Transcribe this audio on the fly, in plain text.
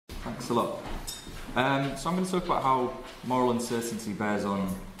Thanks a lot. So I'm going to talk about how moral uncertainty bears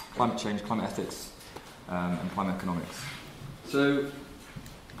on climate change, climate ethics, and climate economics. So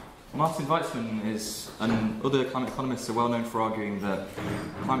Martin Weitzman and other climate economists are well known for arguing that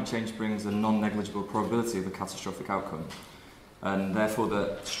climate change brings a non-negligible probability of a catastrophic outcome, and therefore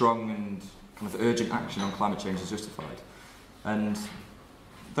that strong and kind of urgent action on climate change is justified. And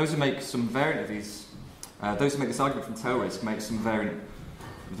those who make some variant of these, those who make this argument from tail risk make some variant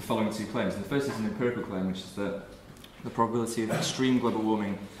of the following two claims. And the first is an empirical claim, which is that the probability of extreme global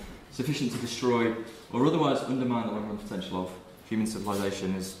warming sufficient to destroy or otherwise undermine the long-run potential of human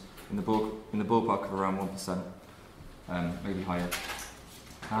civilization is in the ballpark of around 1%, maybe higher.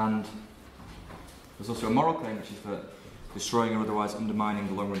 And there's also a moral claim, which is that destroying or otherwise undermining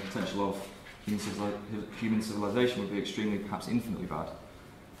the long-run potential of human civilization would be extremely, perhaps infinitely bad.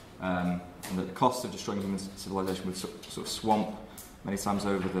 And that the cost of destroying human civilization would sort of swamp many times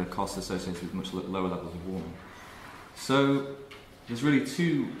over the costs associated with much lower levels of warming. So there's really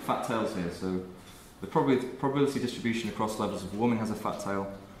two fat tails here. So the probability distribution across levels of warming has a fat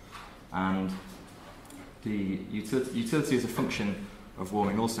tail, and the utility as a function of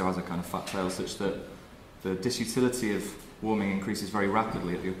warming also has a kind of fat tail, such that the disutility of warming increases very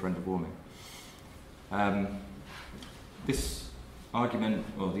rapidly at the upper end of warming. This argument,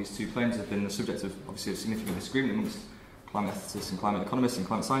 or these two claims, have been the subject of obviously a significant disagreement amongst climate ethicists and climate economists and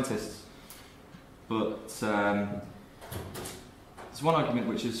climate scientists. But there's one argument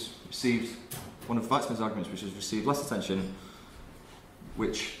which has received, one of Weitzman's arguments which has received less attention,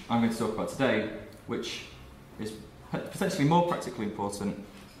 which I'm going to talk about today, which is potentially more practically important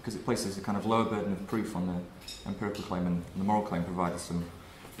because it places a kind of lower burden of proof on the empirical claim, and the moral claim provides some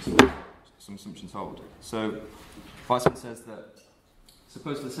assumptions hold. So Weitzman says that,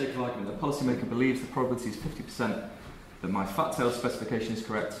 suppose for the sake of argument, a policymaker believes the probability is 50% that my fat tail specification is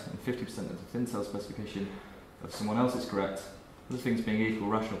correct and 50% that the thin tail specification of someone else is correct. Other things being equal,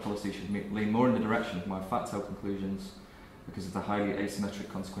 rational policy should lean more in the direction of my fat tail conclusions because of the highly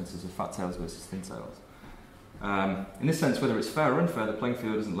asymmetric consequences of fat tails versus thin tails. In this sense, whether it's fair or unfair, the playing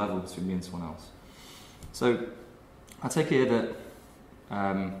field isn't level between me and someone else. So I take here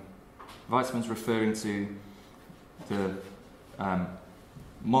that Weitzman's referring to the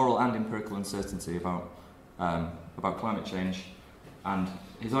moral and empirical uncertainty about climate change, and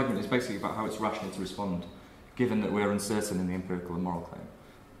his argument is basically about how it's rational to respond given that we're uncertain in the empirical and moral claim.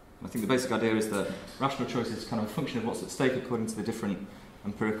 And I think the basic idea is that rational choice is kind of a function of what's at stake according to the different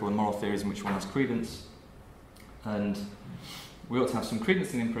empirical and moral theories in which one has credence, and we ought to have some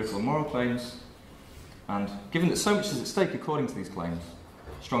credence in the empirical and moral claims, and given that so much is at stake according to these claims,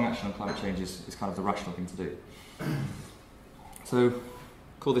 strong action on climate change is kind of the rational thing to do. So I'm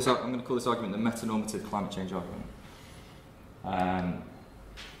going to call this argument the meta-normative climate change argument.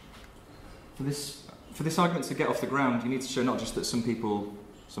 For this argument to get off the ground, you need to show not just that some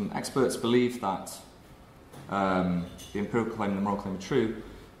experts believe that the empirical claim and the moral claim are true,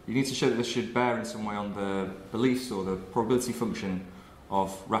 you need to show that this should bear in some way on the beliefs or the probability function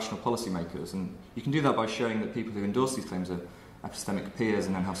of rational policymakers. And you can do that by showing that people who endorse these claims are epistemic peers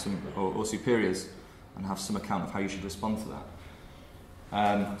and then have some, or superiors, and have some account of how you should respond to that.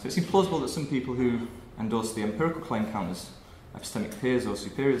 So it seems plausible that some people who endorse the empirical claim count as epistemic peers or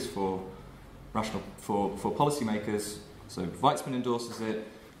superiors for policymakers. So Weitzman endorses it.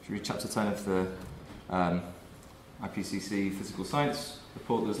 If you read chapter 10 of the IPCC physical science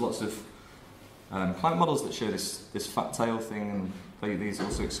report, there's lots of climate models that show this fat tail thing, and these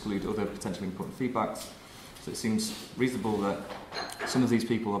also exclude other potentially important feedbacks. So it seems reasonable that some of these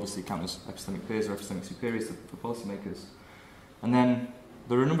people obviously count as epistemic peers or epistemic superiors for policymakers. And then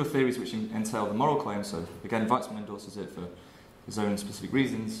there are a number of theories which entail the moral claim. So again, Weitzman endorses it for his own specific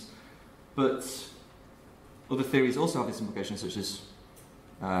reasons. But other theories also have these implications, such as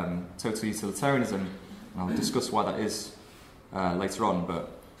total utilitarianism, and I'll discuss why that is later on. But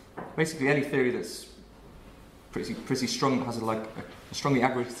basically, any theory that's pretty strong, has a strongly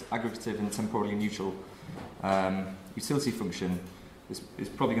aggregative and temporally neutral utility function, is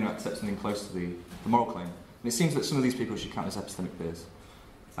probably going to accept something close to the moral claim. And it seems that some of these people should count as epistemic peers.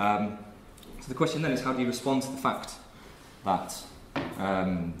 So the question then is, how do you respond to the fact that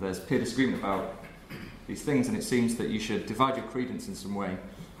there's peer disagreement about these things, and it seems that you should divide your credence in some way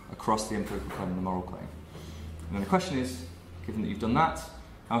across the empirical claim and the moral claim? And then the question is, given that you've done that,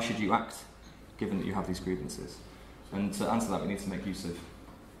 how should you act given that you have these credences? And to answer that, we need to make use of...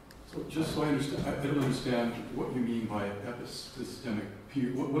 So just so I understand, I don't understand what you mean by epistemic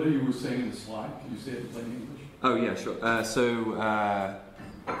peer. What are you saying in the slide? Can you say it in plain English? Oh yeah, sure.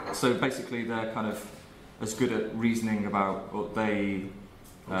 So basically they're kind of as good at reasoning about, or they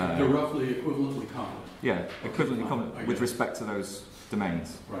They're roughly equivalently competent. Yeah, equivalently competent with respect to those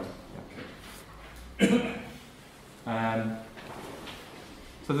domains. Right. Yeah.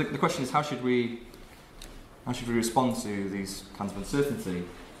 So the question is, how should we respond to these kinds of uncertainty?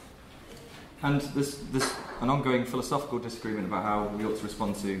 And there's an ongoing philosophical disagreement about how we ought to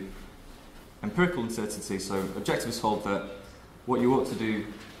respond to empirical uncertainty. So objectivists hold that what you ought to do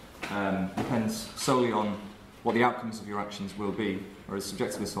depends solely on what the outcomes of your actions will be, whereas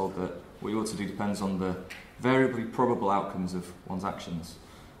subjectivists hold that what you ought to do depends on the variably probable outcomes of one's actions,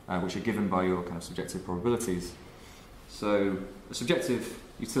 which are given by your kind of subjective probabilities. So a subjective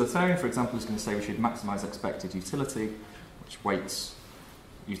utilitarian, for example, is going to say we should maximise expected utility, which weights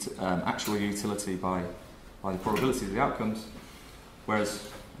actual utility by the probability of the outcomes, whereas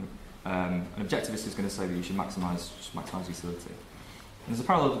an objectivist is going to say that you should maximise utility. And there's a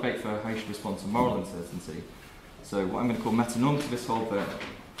parallel debate for how you should respond to moral uncertainty. So what I'm going to call metanormativists hold that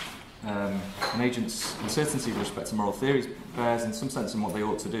an agent's uncertainty with respect to moral theories bears in some sense on what they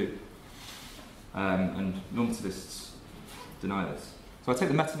ought to do, and normativists deny this. So I take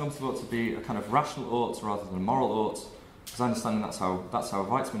the metanormative ought to be a kind of rational ought rather than a moral ought, because I understand that's how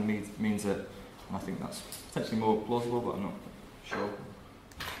Weitzman means it, and I think that's potentially more plausible, but I'm not sure.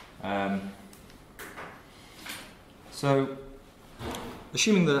 So,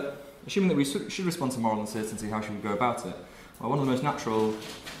 assuming that we should respond to moral uncertainty, how should we go about it? Well, one of the most natural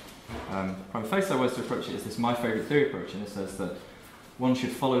prima facie ways to approach it is this my favourite theory approach, and it says that one should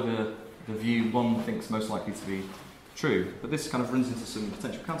follow the view one thinks most likely to be true. But this kind of runs into some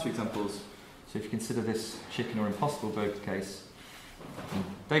potential counterexamples. So if you consider this chicken or impossible burger case,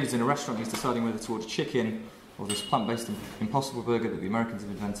 David's in a restaurant, he's deciding whether to order chicken or this plant-based impossible burger that the Americans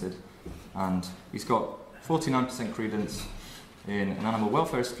have invented, and he's got 49% credence in an animal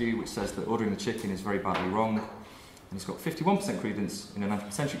welfarist view which says that ordering the chicken is very badly wrong, and he's got 51% credence in an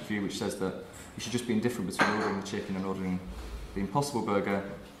anthropocentric view which says that you should just be indifferent between ordering the chicken and ordering the impossible burger,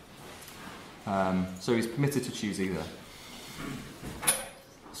 so he's permitted to choose either.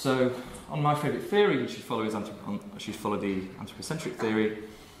 So on my favourite theory, you should follow the anthropocentric theory,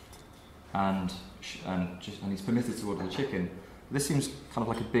 and he's permitted to order the chicken. This seems kind of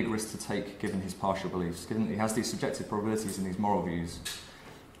like a big risk to take given his partial beliefs. Given that he has these subjective probabilities and these moral views,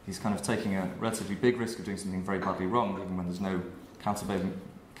 he's kind of taking a relatively big risk of doing something very badly wrong, even when there's no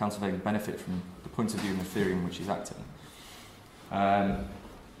countervailing benefit from the point of view and the theory in which he's acting. And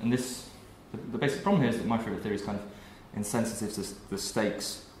the basic problem here is that my favourite theory is kind of insensitive to the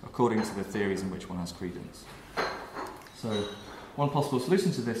stakes according to the theories in which one has credence. So one possible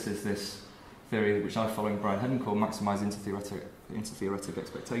solution to this is this theory which I, following Brian Hedden, call maximise intertheoretic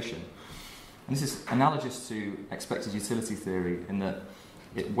expectation. And this is analogous to expected utility theory in that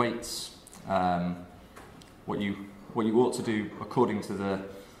it weights what you ought to do according to the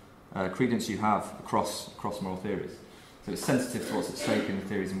credence you have across moral theories. So it's sensitive to what's at stake in the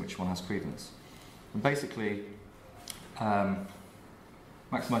theories in which one has credence. And basically,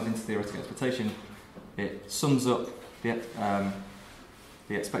 maximise intertheoretic expectation, it sums up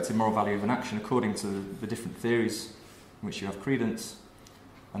the expected moral value of an action according to the different theories in which you have credence,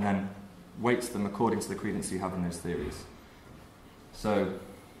 and then weights them according to the credence you have in those theories. So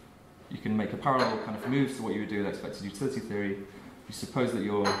you can make a parallel kind of move to what you would do with expected utility theory. You suppose that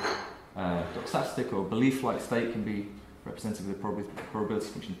your doxastic or belief-like state can be represented with a probability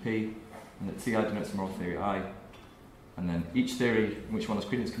function P, and that Ti denotes moral theory I, and then each theory in which one has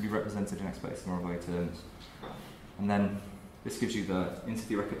credence can be represented in expected moral value terms. And then this gives you the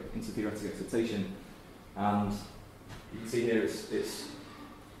intertheoretic expectation, and you can see here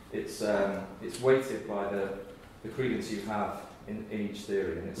it's weighted by the credence you have in each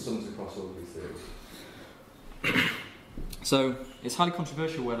theory, and it sums across all of these theories. So it's highly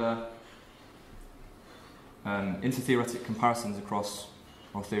controversial whether intertheoretic comparisons across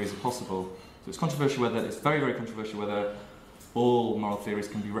moral theories are possible. So it's very, very controversial whether all moral theories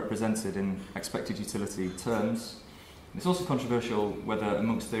can be represented in expected utility terms. And it's also controversial whether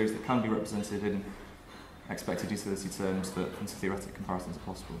amongst theories that can be represented in expected utility terms that intertheoretic comparisons are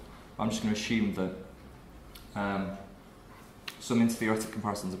possible. But I'm just going to assume that some intertheoretic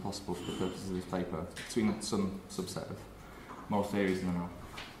comparisons are possible for the purposes of this paper between some subset of moral theories, and then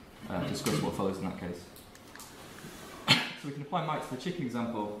I'll discuss what follows in that case. So we can apply Mike to the chicken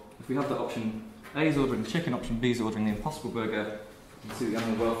example. If we have that option A is ordering the chicken, option B is ordering the impossible burger, you can see the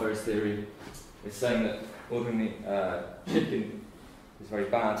animal welfarist theory is saying that ordering the chicken is very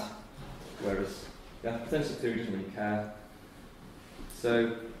bad, whereas the anthropocentric theory doesn't really care.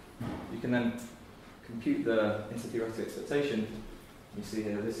 So you can then compute the intertheoretic expectation. You see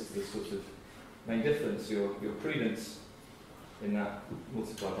here, this is the sort of main difference. Your credence in that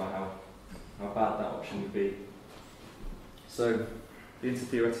multiplied by how bad that option would be. So the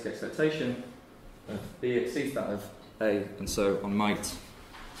inter-theoretic expectation of B exceeds that of A, and so on might,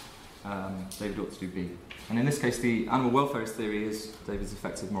 David ought to do B. And in this case, the animal welfarist theory is David's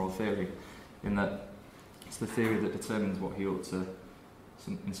effective moral theory, in that it's the theory that determines what he ought to,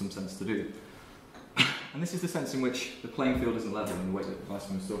 in some sense, to do. And this is the sense in which the playing field isn't level in the way that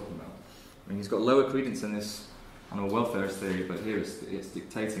Weissman was talking about. I mean, he's got lower credence in this animal welfarist theory, but here it's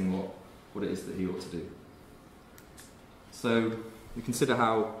dictating what it is that he ought to do. So we consider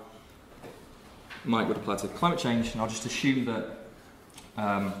how might would apply to climate change, and I'll just assume that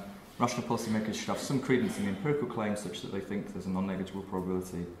rational policymakers should have some credence in the empirical claims such that they think there's a non-negligible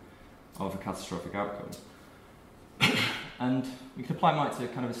probability of a catastrophic outcome. And we can apply might to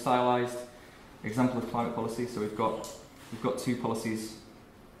kind of a stylized example of climate policy. So we've got two policies,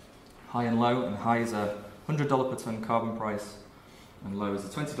 high and low, and high is a $100 per tonne carbon price, and low is a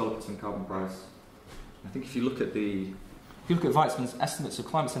 $20 per tonne carbon price. I think if you look at Weissman's estimates of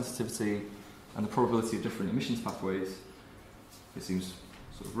climate sensitivity and the probability of different emissions pathways, it seems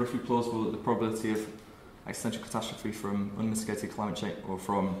sort of roughly plausible that the probability of existential catastrophe from unmitigated climate change, or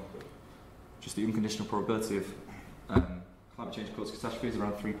from just the unconditional probability of climate change caused catastrophe, is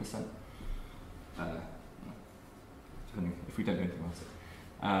around 3%. Depending if we don't do anything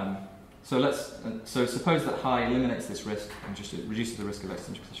about it. So suppose that high eliminates this risk and just it reduces the risk of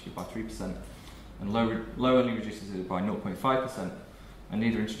existential catastrophe by 3%, and low only reduces it by 0.5%, and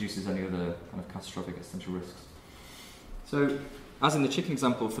neither introduces any other kind of catastrophic existential risks. So, as in the chicken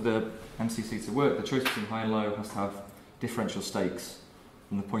example, for the MCC to work, the choice between high and low has to have differential stakes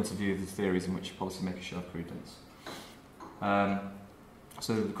from the point of view of the theories in which policymakers should have credence.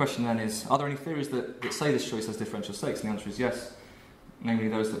 So the question then is, are there any theories that say this choice has differential stakes? And the answer is yes, namely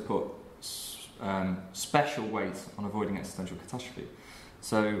those that put special weight on avoiding existential catastrophe.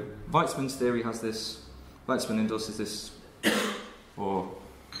 So Weissman's theory has this, Weissman endorses this, or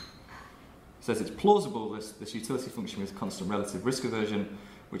says it's plausible, this utility function with constant relative risk aversion,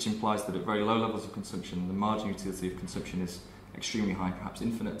 which implies that at very low levels of consumption, the marginal utility of consumption is extremely high, perhaps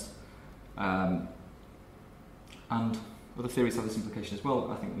infinite. And other theories have this implication as well.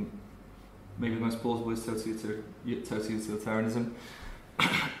 I think maybe the most plausible is total utilitarianism.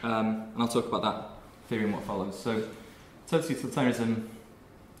 And I'll talk about that theory in what follows. So total utilitarianism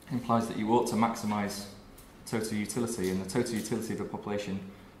implies that you ought to maximise total utility, and the total utility of a population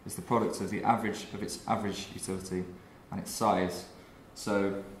is the product of the average of its average utility and its size.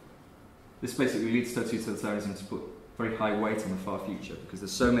 So this basically leads total utilitarianism to put very high weight on the far future, because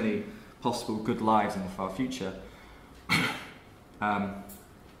there's so many possible good lives in the far future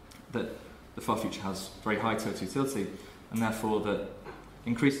that the far future has very high total utility, and therefore that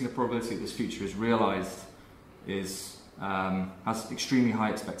increasing the probability that this future is realised has extremely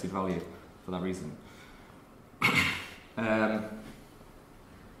high expected value for that reason.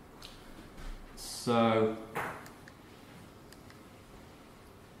 So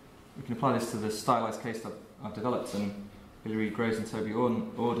we can apply this to the stylised case that I've developed, and Hilary Graves and Toby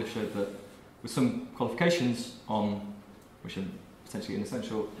Order showed that with some qualifications on, which are potentially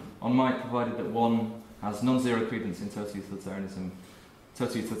inessential, on might, provided that one has non-zero credence in total utilitarianism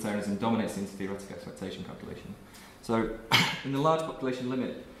dominates the inter-theoretic expectation calculation. So in the large population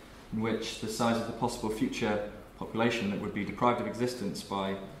limit, in which the size of the possible future population that would be deprived of existence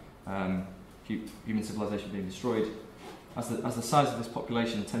by human civilization being destroyed, as the size of this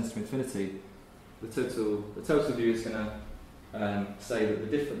population tends to infinity, the total view is going to say that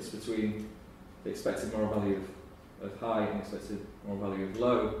the difference between the expected moral value of high and expected moral value of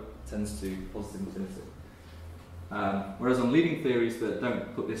low tends to positive infinity. Whereas on leading theories that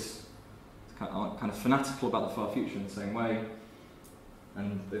don't put this kind of fanatical about the far future in the same way,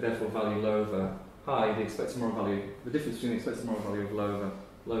 and they therefore value low over high, the difference between the expected moral value of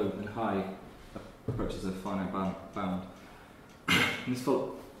low and high approaches a finite bound. And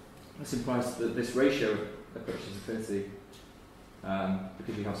this implies that this ratio approaches infinity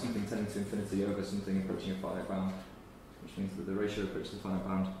because you have something tending to infinity over something approaching a finite bound, which means that the ratio approaches a finite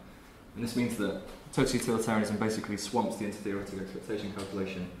bound. And this means that total utilitarianism basically swamps the inter-theoretic expectation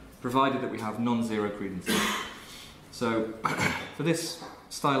calculation, provided that we have non-zero credence. So for this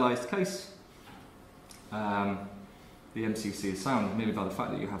stylised case, the MCC is sound merely by the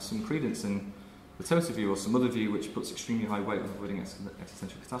fact that you have some credence in the total view or some other view which puts extremely high weight on avoiding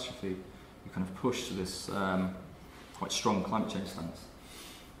existential catastrophe. You kind of push to this quite strong climate change stance.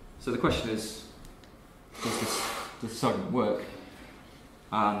 So the question is, does this argument work?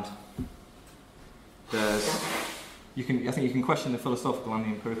 And I think you can question the philosophical and the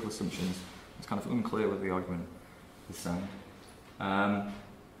empirical assumptions. It's kind of unclear whether the argument is sound.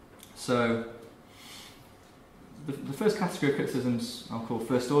 So the first category of criticisms I'll call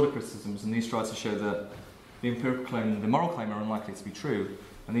first order criticisms, and these try to show that the empirical claim and the moral claim are unlikely to be true,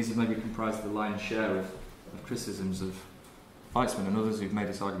 and these have maybe comprised the lion's share of criticisms of Weitzman and others who've made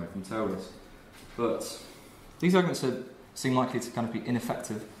this argument from tail risk. But these arguments seem likely to kind of be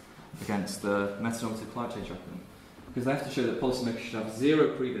ineffective against the meta-normative climate change argument, because they have to show that policymakers should have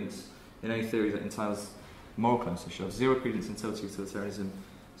zero credence in any theory that entails moral claims. They should have zero credence in total utilitarianism,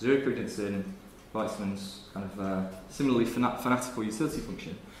 zero credence in Weitzman's kind of similarly fanatical utility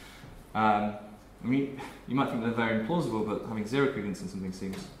function. I mean, you might think they're very implausible, but having zero credence in something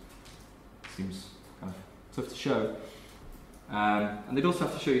seems kind of tough to show. And they'd also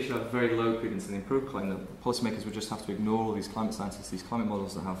have to show you should have very low credence in the empirical claim, that policymakers would just have to ignore all these climate scientists, these climate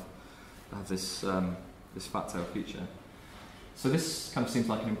models that have this fat tail feature. So this kind of seems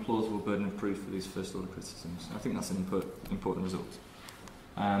like an implausible burden of proof for these first order criticisms. I think that's an important result.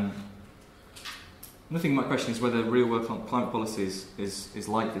 Another thing you might question is whether real work on climate policy is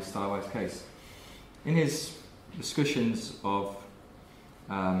like this stylized case. In his discussions of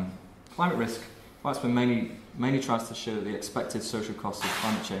climate risk, Weitzman mainly tries to show that the expected social costs of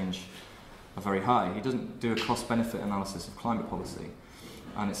climate change are very high. He doesn't do a cost-benefit analysis of climate policy,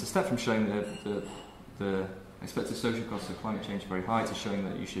 and it's a step from showing the expected social costs of climate change are very high to showing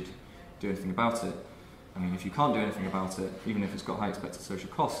that you should do anything about it. I mean, if you can't do anything about it, even if it's got high expected social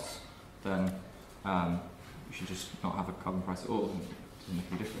costs, then you should just not have a carbon price at all. It doesn't make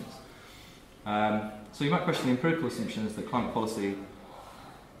any difference. So you might question the empirical assumptions that climate policy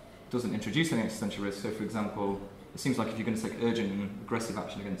doesn't introduce any existential risk. So, for example, it seems like if you're going to take urgent and aggressive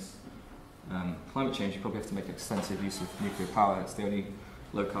action against climate change, you probably have to make extensive use of nuclear power. It's the only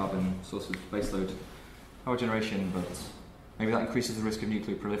low-carbon source of baseload power generation, but maybe that increases the risk of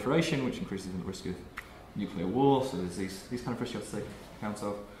nuclear proliferation, which increases the risk of nuclear war. So there's these kind of risks you have to take account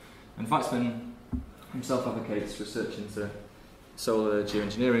of. And Weitzman himself advocates research into solar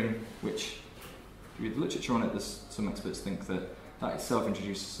geoengineering, which, if you read the literature on it, there's some experts think that itself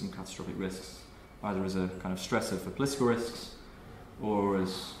introduces some catastrophic risks, either as a kind of stressor for political risks, or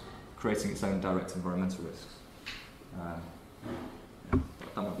as creating its own direct environmental risks.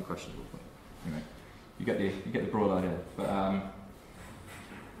 That might be questionable, but anyway, you get the broad idea. But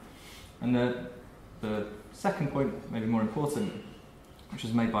and the second point, maybe more important, which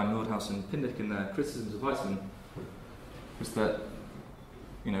was made by Nordhaus and Pindick in their criticisms of Weitzman, was that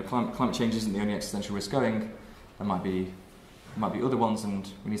climate change isn't the only existential risk going. There might be other ones, and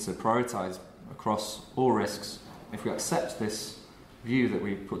we need to prioritise across all risks. If we accept this view that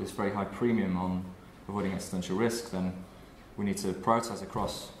we put this very high premium on avoiding existential risk, then we need to prioritise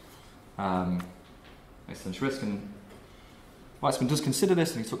across existential risk. And Weitzman does consider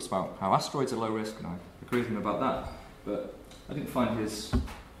this, and he talks about how asteroids are low risk, and I agree with him about that. But I didn't find his. I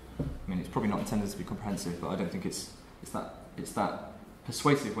mean, it's probably not intended to be comprehensive, but I don't think it's that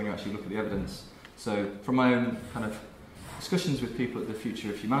persuasive when you actually look at the evidence. So, from my own kind of discussions with people at the Future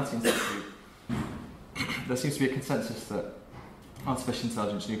of Humanity Institute, there seems to be a consensus that artificial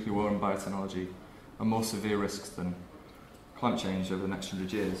intelligence, nuclear war, and biotechnology are more severe risks than climate change over the next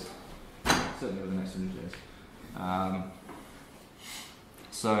 100 years. Certainly over the next 100 years.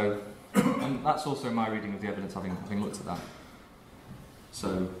 And that's also my reading of the evidence, having looked at that.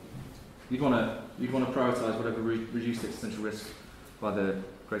 So you'd want to prioritise whatever reduced existential risk by the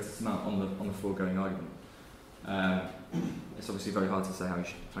greatest amount on the foregoing argument. It's obviously very hard to say how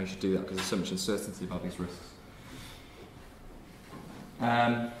you should do that because there's so much uncertainty about these risks.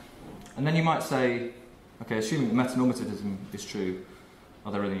 And then you might say, okay, assuming that meta-normativism is true,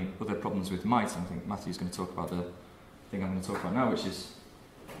 are there any other problems with might? I think Matthew's going to talk about the thing I'm going to talk about now, which is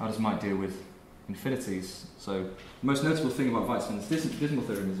how does might deal with infinities? So the most notable thing about Weitzman's dismal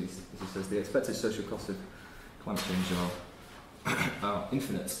theorem is he says the expected social costs of climate change are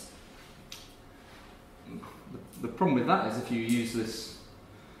infinite. The problem with that is if you use this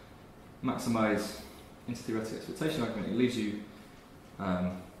maximise intertheoretic expectation argument, it leaves you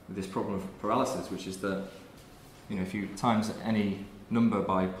with this problem of paralysis, which is that if you times any number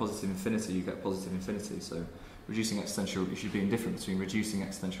by positive infinity, you get positive infinity. So reducing existential, you should be indifferent between reducing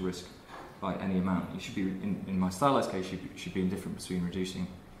existential risk by any amount. You should be, in my stylized case, you should be indifferent between reducing.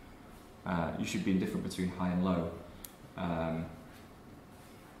 You should be indifferent between high and low.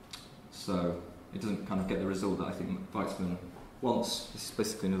 So it doesn't kind of get the result that I think Weitzman wants. This is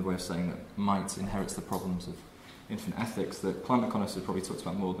basically another way of saying that might inherits the problems of infinite ethics that climate economists have probably talked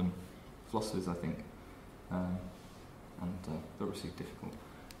about more than philosophers, I think. And they're obviously difficult.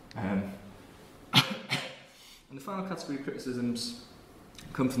 And the final category of criticisms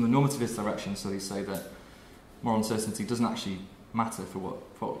come from the normativist direction, so they say that moral uncertainty doesn't actually matter for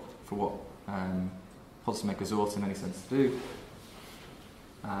what policymakers ought in any sense to do.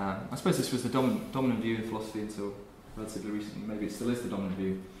 I suppose this was the dominant view in philosophy until relatively recently. Maybe it still is the dominant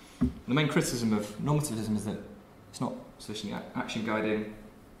view. The main criticism of normativism is that it's not sufficiently action guiding.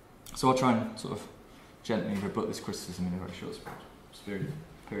 So I'll try and sort of gently rebut this criticism in a very short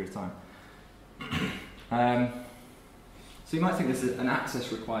period of time. So you might think there's an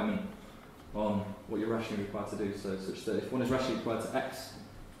access requirement on what you're rationally required to do, so such that if one is rationally required to X,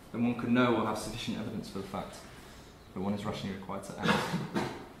 then one can know or have sufficient evidence for the fact that one is rationally required to X.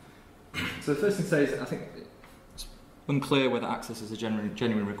 So the first thing to say is that I think it's unclear whether access is a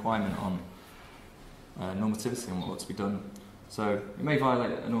genuine requirement on normativity and what ought to be done. So it may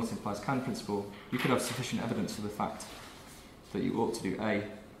violate an ought implies can principle. You could have sufficient evidence for the fact that you ought to do A,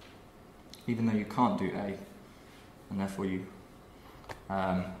 even though you can't do A, and therefore you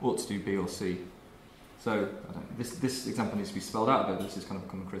ought to do B or C. So this example needs to be spelled out a bit, but this is kind of a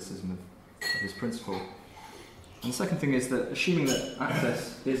common criticism of this principle. And the second thing is that assuming that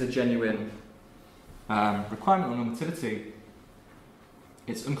access is a genuine requirement on normativity,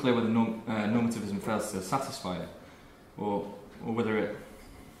 it's unclear whether normativism fails to satisfy it, or whether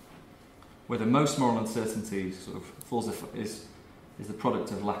most moral uncertainty sort of is the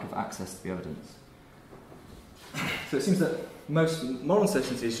product of lack of access to the evidence. So it seems that most moral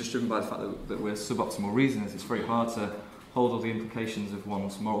uncertainty is just driven by the fact that we're suboptimal reasoners. It's very hard to hold all the implications of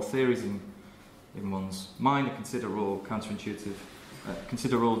one's moral theories in one's mind and consider all counterintuitive,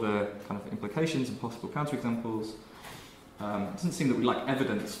 consider all the kind of implications and possible counterexamples. It doesn't seem that we lack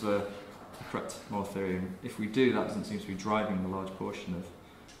evidence for the correct moral theory, and if we do, that doesn't seem to be driving the large portion of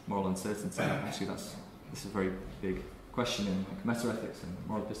moral uncertainty. Actually, this is a very big question in meta-ethics and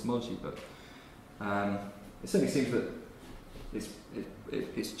moral epistemology, but it certainly seems that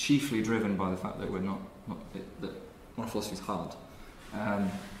it's chiefly driven by the fact that that moral philosophy is hard.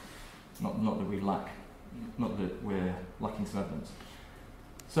 Not that we lack, not that we're lacking some evidence.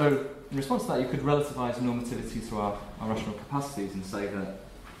 So, in response to that, you could relativise normativity to our rational capacities and say that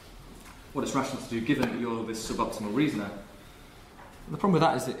what it's rational to do, given that you're this suboptimal reasoner. The problem with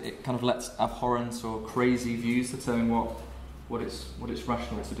that is that it kind of lets abhorrent or crazy views determine what it's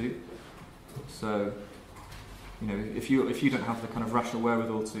rational to do. So, you know, if you don't have the kind of rational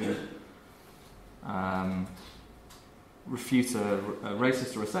wherewithal to refute a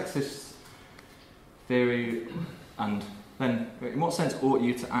racist or a sexist theory, and then in what sense ought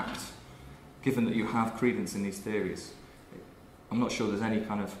you to act given that you have credence in these theories? I'm not sure there's any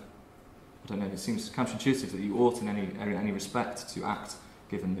kind of, I don't know, it seems counterintuitive that you ought in any respect to act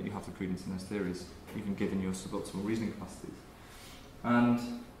given that you have the credence in those theories, even given your suboptimal reasoning capacities. And,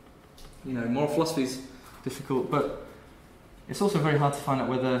 you know, moral philosophy is difficult, but it's also very hard to find out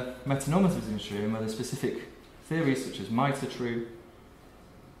whether metanormatism is true and whether specific theories such as might are true.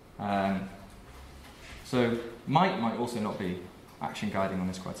 So might also not be action guiding on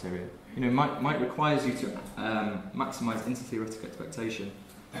this criteria. You know, might requires you to maximise inter-theoretic expectation,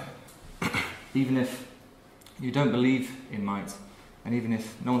 even if you don't believe in might, and even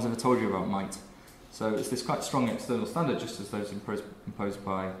if no one's ever told you about might. So it's this quite strong external standard, just as those imposed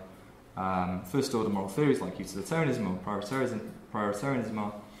by first-order moral theories like utilitarianism or prioritarianism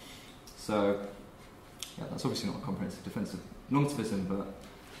are. So, yeah, that's obviously not a comprehensive defence of normativism, but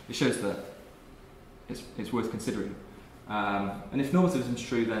it shows that it's worth considering. And if normativism is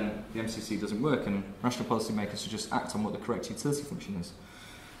true, then the MCC doesn't work, and rational policymakers should just act on what the correct utility function is,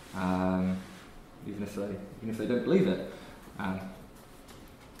 even if they don't believe it.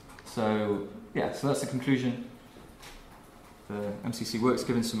 So that's the conclusion. The MCC works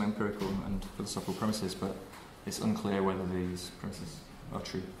given some empirical and philosophical premises, but it's unclear whether these premises are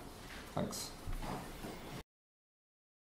true. Thanks.